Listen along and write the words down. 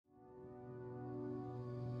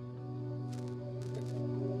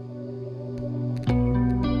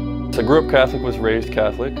I grew up Catholic, was raised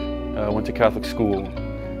Catholic, went to Catholic school.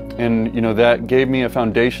 And that gave me a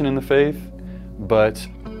foundation in the faith, but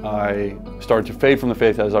I started to fade from the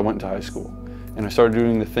faith as I went to high school. And I started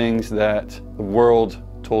doing the things that the world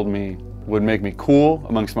told me would make me cool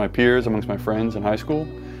amongst my peers, amongst my friends in high school.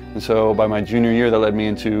 And so by my junior year, that led me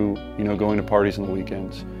into going to parties on the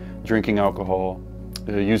weekends, drinking alcohol,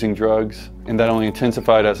 using drugs, and that only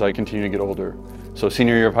intensified as I continued to get older. So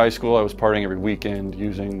senior year of high school, I was partying every weekend,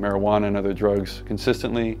 using marijuana and other drugs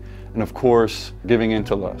consistently, and of course, giving in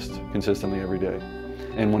to lust consistently every day.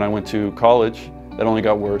 And when I went to college, that only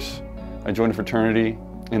got worse. I joined a fraternity,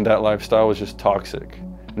 and that lifestyle was just toxic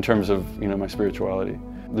in terms of my spirituality.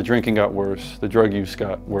 The drinking got worse, the drug use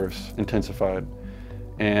got worse, intensified.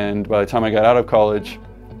 And by the time I got out of college,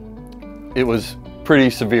 it was pretty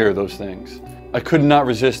severe, those things. I could not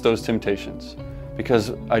resist those temptations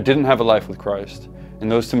because I didn't have a life with Christ,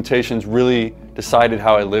 and those temptations really decided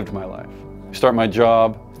how I lived my life. I start my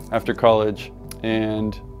job after college,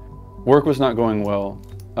 and work was not going well.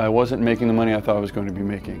 I wasn't making the money I thought I was going to be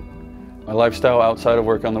making. My lifestyle outside of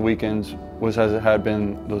work on the weekends was as it had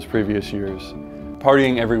been those previous years.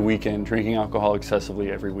 Partying every weekend, drinking alcohol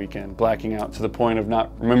excessively every weekend, blacking out to the point of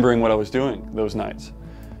not remembering what I was doing those nights.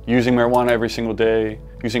 Using marijuana every single day,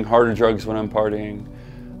 using harder drugs when I'm partying,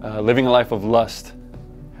 living a life of lust.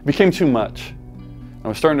 It became too much. I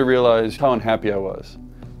was starting to realize how unhappy I was.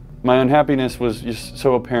 My unhappiness was just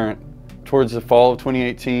so apparent. Towards the fall of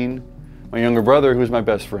 2018, my younger brother, who was my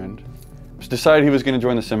best friend, decided he was going to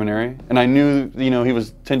join the seminary, and I knew he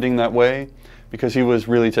was tending that way because he was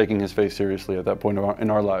really taking his faith seriously at that point in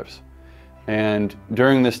our lives. And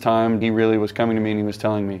during this time, he really was coming to me and he was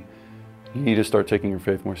telling me, you need to start taking your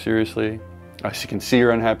faith more seriously. I can see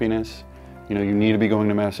your unhappiness. You need to be going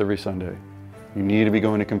to Mass every Sunday. You need to be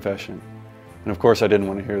going to confession. And of course I didn't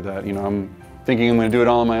want to hear that. I'm thinking I'm going to do it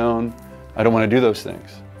all on my own. I don't want to do those things.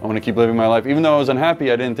 I want to keep living my life. Even though I was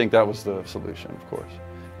unhappy, I didn't think that was the solution, of course.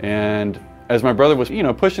 And as my brother was,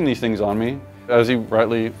 pushing these things on me, as he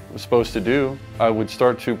rightly was supposed to do, I would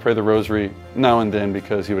start to pray the Rosary now and then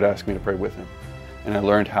because he would ask me to pray with him. And I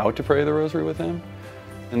learned how to pray the Rosary with him.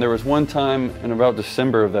 And there was one time in about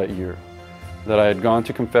December of that year that I had gone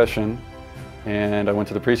to confession, and I went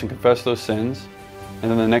to the priest and confessed those sins.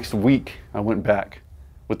 And then the next week, I went back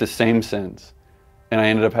with the same sins, and I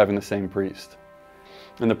ended up having the same priest.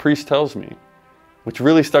 And the priest tells me, which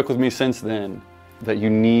really stuck with me since then, that you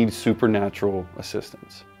need supernatural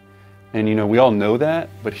assistance. And we all know that,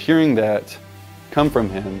 but hearing that come from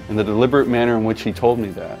him and the deliberate manner in which he told me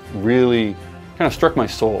that really kind of struck my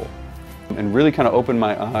soul and really kind of opened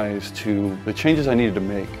my eyes to the changes I needed to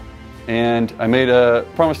make. And I made a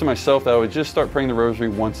promise to myself that I would just start praying the Rosary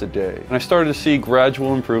once a day. And I started to see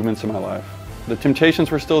gradual improvements in my life. The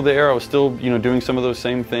temptations were still there. I was still, doing some of those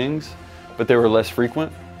same things, but they were less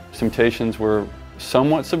frequent. Temptations were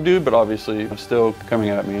somewhat subdued, but obviously still coming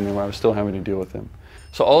at me, and I was still having to deal with them.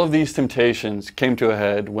 So all of these temptations came to a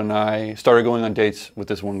head when I started going on dates with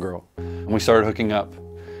this one girl, and we started hooking up.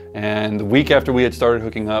 And the week after we had started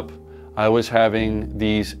hooking up, I was having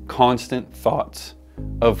these constant thoughts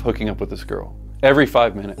of hooking up with this girl every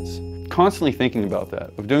 5 minutes. Constantly thinking about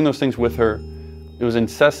that, of doing those things with her. It was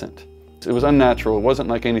incessant. It was unnatural. It wasn't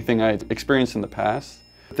like anything I had experienced in the past.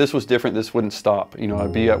 If this was different, this wouldn't stop.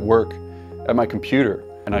 I'd be at work at my computer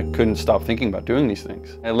and I couldn't stop thinking about doing these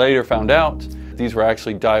things. I later found out these were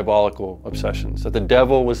actually diabolical obsessions, that the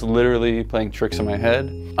devil was literally playing tricks in my head.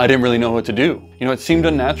 I didn't really know what to do. It seemed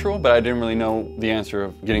unnatural, but I didn't really know the answer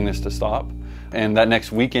of getting this to stop. And that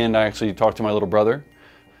next weekend, I actually talked to my little brother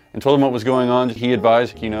and told him what was going on. He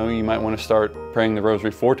advised, you might want to start praying the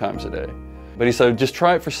Rosary 4 times a day. But he said, just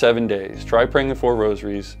try it for 7 days. Try praying the 4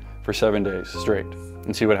 rosaries for 7 days straight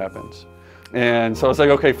and see what happens. And so I was like,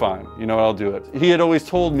 okay, fine, I'll do it. He had always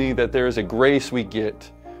told me that there is a grace we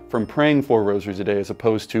get from praying 4 rosaries a day as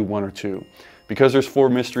opposed to 1 or 2. Because there's 4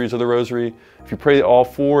 mysteries of the Rosary, if you pray all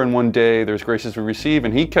 4 in one day, there's graces we receive.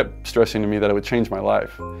 And he kept stressing to me that it would change my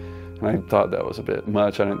life. And I thought that was a bit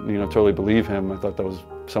much. I didn't, totally believe him. I thought that was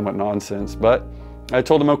somewhat nonsense. But I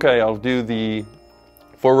told him, okay, I'll do the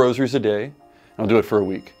 4 rosaries a day, and I'll do it for a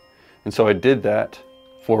week. And so I did that,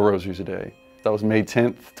 4 rosaries a day. That was May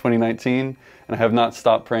 10th, 2019, and I have not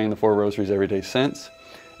stopped praying the 4 rosaries every day since.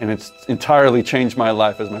 And it's entirely changed my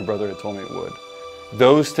life as my brother had told me it would.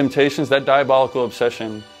 Those temptations, that diabolical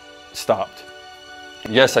obsession, stopped.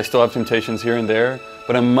 Yes, I still have temptations here and there,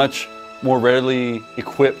 but I'm much more readily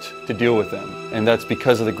equipped to deal with them. And that's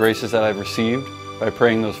because of the graces that I've received by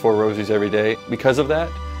praying those 4 rosaries every day. Because of that,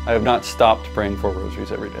 I have not stopped praying 4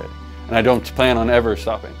 rosaries every day. And I don't plan on ever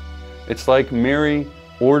stopping. It's like Mary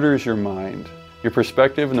orders your mind Your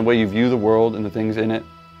perspective and the way you view the world and the things in it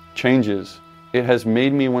changes. It has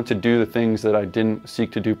made me want to do the things that I didn't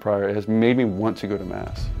seek to do prior. It has made me want to go to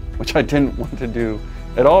Mass, which I didn't want to do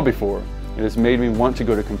at all before. It has made me want to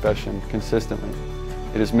go to confession consistently.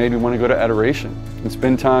 It has made me want to go to adoration and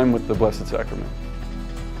spend time with the Blessed Sacrament.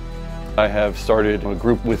 I have started a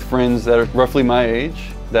group with friends that are roughly my age,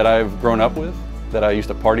 that I've grown up with, that I used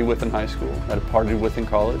to party with in high school, that I partied with in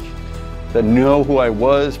college, that know who I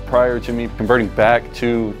was prior to me converting back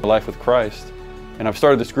to life with Christ. And I've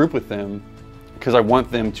started this group with them because I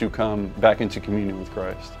want them to come back into communion with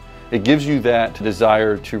Christ. It gives you that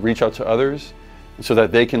desire to reach out to others so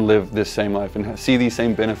that they can live this same life and see these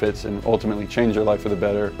same benefits and ultimately change their life for the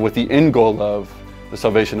better with the end goal of the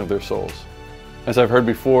salvation of their souls. As I've heard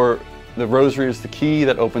before, the Rosary is the key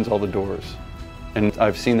that opens all the doors. And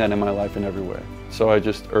I've seen that in my life in every way. So I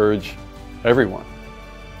just urge everyone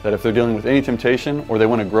that if they're dealing with any temptation or they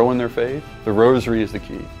want to grow in their faith, the Rosary is the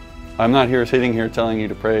key. I'm not sitting here telling you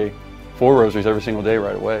to pray 4 rosaries every single day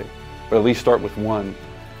right away, but at least start with 1,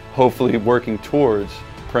 hopefully working towards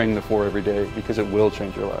praying the 4 every day, because it will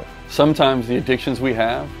change your life. Sometimes the addictions we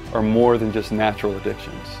have are more than just natural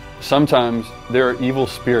addictions. Sometimes there are evil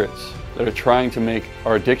spirits that are trying to make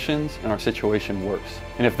our addictions and our situation worse.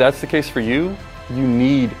 And if that's the case for you, you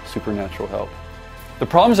need supernatural help. The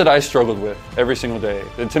problems that I struggled with every single day,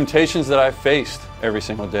 the temptations that I faced every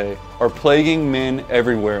single day, are plaguing men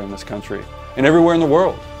everywhere in this country and everywhere in the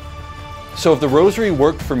world. So if the Rosary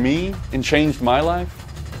worked for me and changed my life,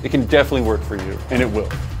 it can definitely work for you, and it will.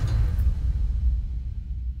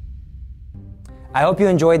 I hope you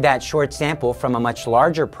enjoyed that short sample from a much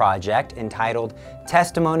larger project entitled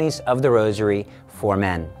Testimonies of the Rosary for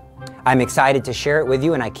Men. I'm excited to share it with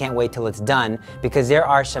you, and I can't wait till it's done, because there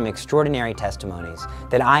are some extraordinary testimonies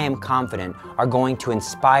that I am confident are going to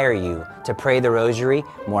inspire you to pray the Rosary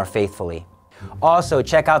more faithfully. Also,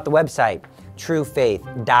 check out the website,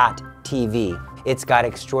 truefaith.tv. It's got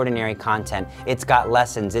extraordinary content, it's got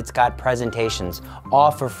lessons, it's got presentations, all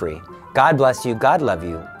for free. God bless you, God love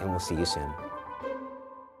you, and we'll see you soon.